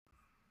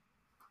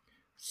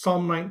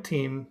Psalm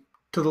 19,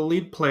 to the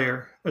lead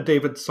player, a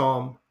David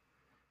psalm.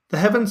 The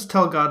heavens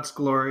tell God's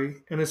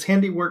glory, and his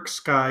handiwork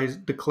skies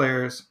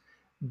declares.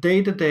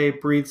 Day to day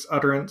breathes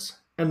utterance,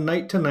 and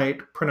night to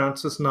night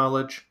pronounces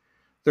knowledge.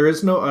 There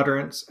is no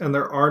utterance, and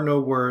there are no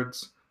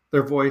words.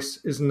 Their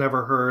voice is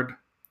never heard.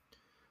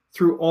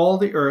 Through all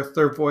the earth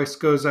their voice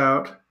goes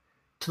out,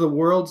 to the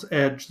world's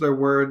edge their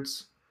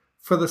words.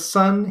 For the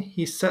sun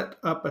he set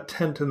up a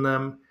tent in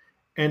them,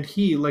 and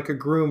he, like a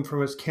groom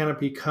from his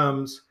canopy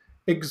comes,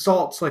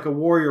 exalts like a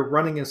warrior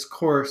running his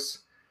course.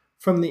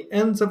 From the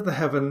ends of the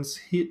heavens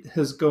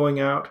his going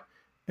out,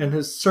 and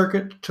his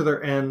circuit to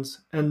their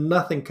ends, and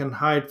nothing can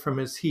hide from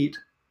his heat.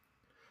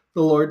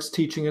 The Lord's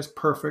teaching is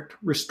perfect,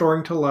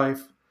 restoring to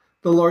life.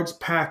 The Lord's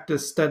pact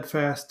is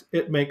steadfast,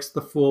 it makes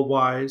the fool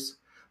wise.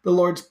 The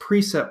Lord's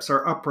precepts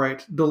are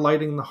upright,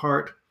 delighting the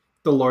heart.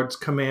 The Lord's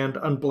command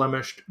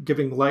unblemished,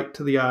 giving light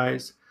to the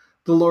eyes.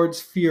 The Lord's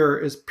fear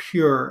is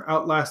pure,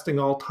 outlasting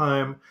all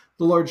time.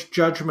 The Lord's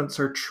judgments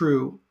are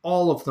true,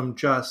 all of them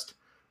just.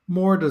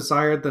 More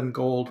desired than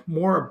gold,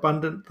 more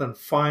abundant than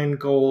fine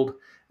gold,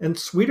 and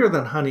sweeter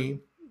than honey,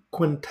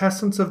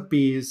 quintessence of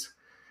bees.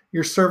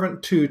 Your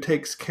servant too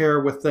takes care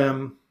with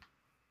them.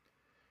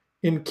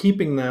 In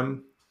keeping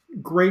them,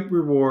 great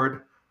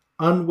reward,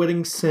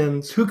 unwitting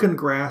sins, who can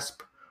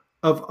grasp?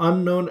 Of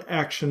unknown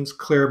actions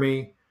clear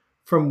me.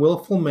 From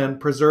willful men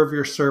preserve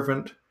your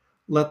servant.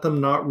 Let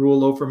them not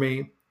rule over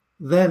me.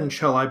 Then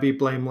shall I be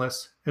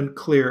blameless and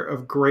clear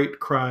of great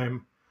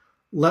crime.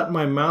 Let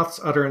my mouth's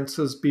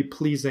utterances be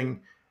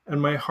pleasing, and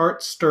my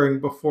heart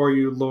stirring before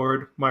you,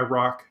 Lord, my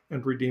rock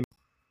and redeemer.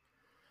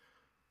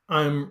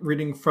 I'm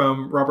reading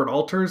from Robert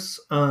Alter's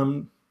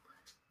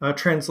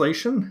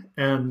translation,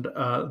 and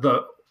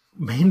the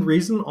main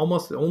reason,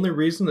 almost the only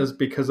reason, is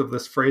because of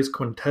this phrase,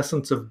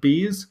 quintessence of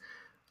bees.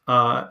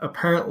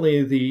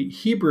 Apparently, the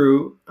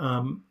Hebrew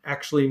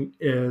actually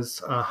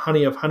is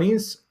honey of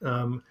honeys.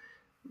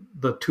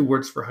 The two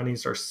words for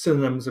honeys are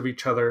synonyms of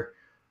each other.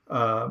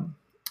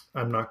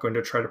 I'm not going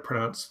to try to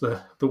pronounce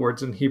the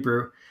words in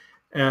Hebrew.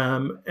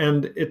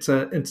 And it's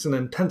an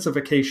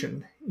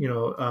intensification.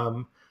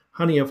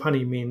 Honey of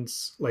honey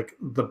means like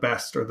the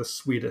best or the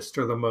sweetest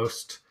or the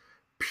most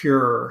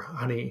pure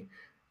honey.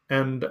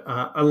 And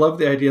I love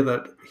the idea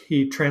that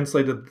he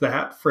translated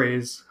that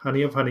phrase,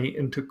 honey of honey,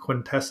 into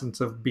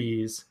quintessence of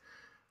bees.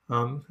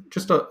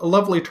 Just a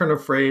lovely turn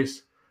of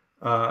phrase.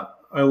 I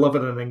love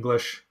it in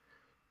English.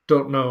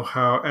 Don't know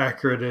how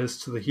accurate it is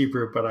to the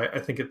Hebrew, but I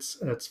think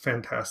it's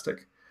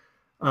fantastic.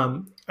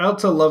 I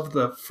also love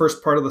the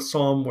first part of the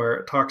psalm where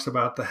it talks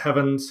about the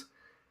heavens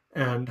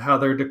and how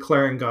they're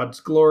declaring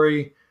God's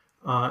glory,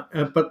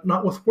 but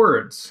not with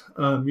words.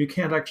 You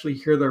can't actually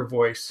hear their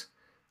voice.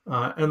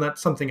 And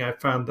that's something I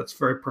found that's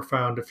very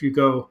profound. If you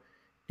go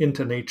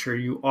into nature,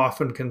 you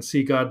often can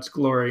see God's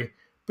glory,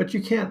 but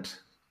you can't,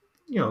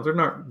 they're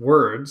not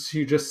words.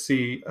 You just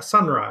see a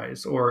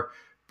sunrise or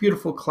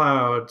beautiful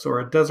clouds or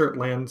a desert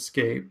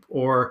landscape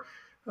or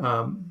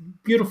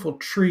beautiful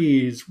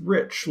trees,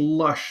 rich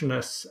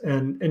lushness.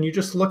 And you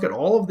just look at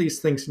all of these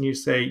things and you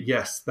say,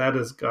 yes, that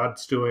is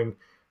God's doing.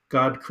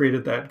 God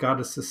created that.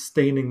 God is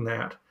sustaining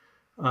that.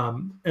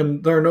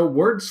 And there are no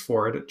words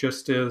for it. It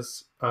just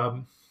is...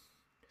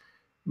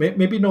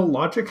 maybe no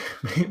logic.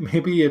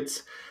 Maybe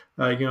it's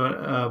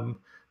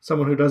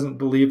someone who doesn't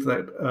believe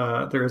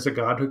that there is a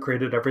God who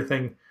created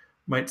everything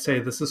might say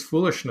this is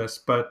foolishness.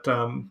 But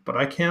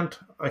I can't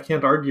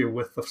argue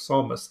with the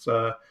psalmist.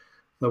 The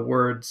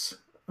words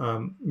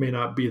may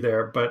not be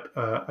there, but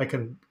I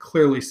can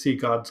clearly see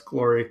God's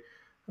glory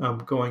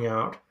going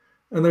out.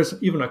 And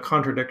there's even a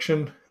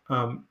contradiction.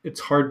 It's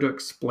hard to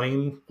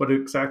explain what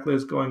exactly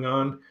is going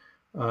on.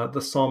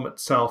 The psalm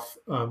itself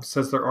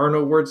says there are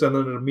no words, and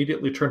then it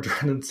immediately turns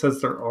around and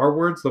says there are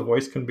words. The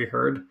voice can be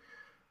heard,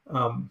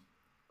 and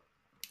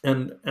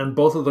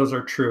both of those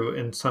are true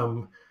in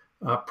some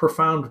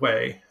profound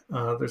way.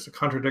 There's a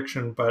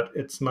contradiction, but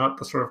it's not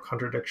the sort of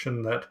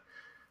contradiction that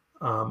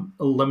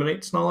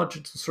eliminates knowledge.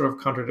 It's the sort of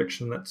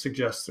contradiction that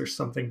suggests there's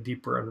something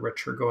deeper and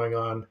richer going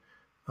on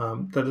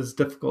that is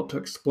difficult to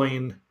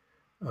explain.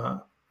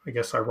 I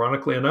guess,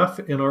 ironically enough,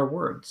 in our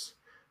words,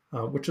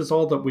 which is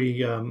all that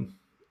we.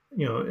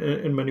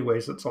 In many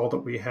ways, it's all that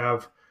we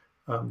have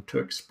to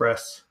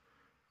express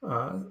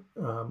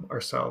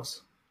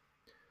ourselves.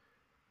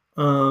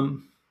 All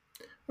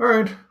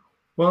right.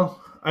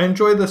 Well, I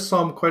enjoy this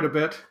psalm quite a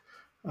bit.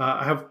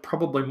 I have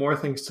probably more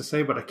things to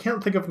say, but I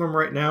can't think of them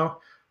right now.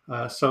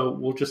 So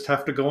we'll just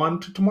have to go on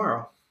to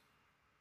tomorrow.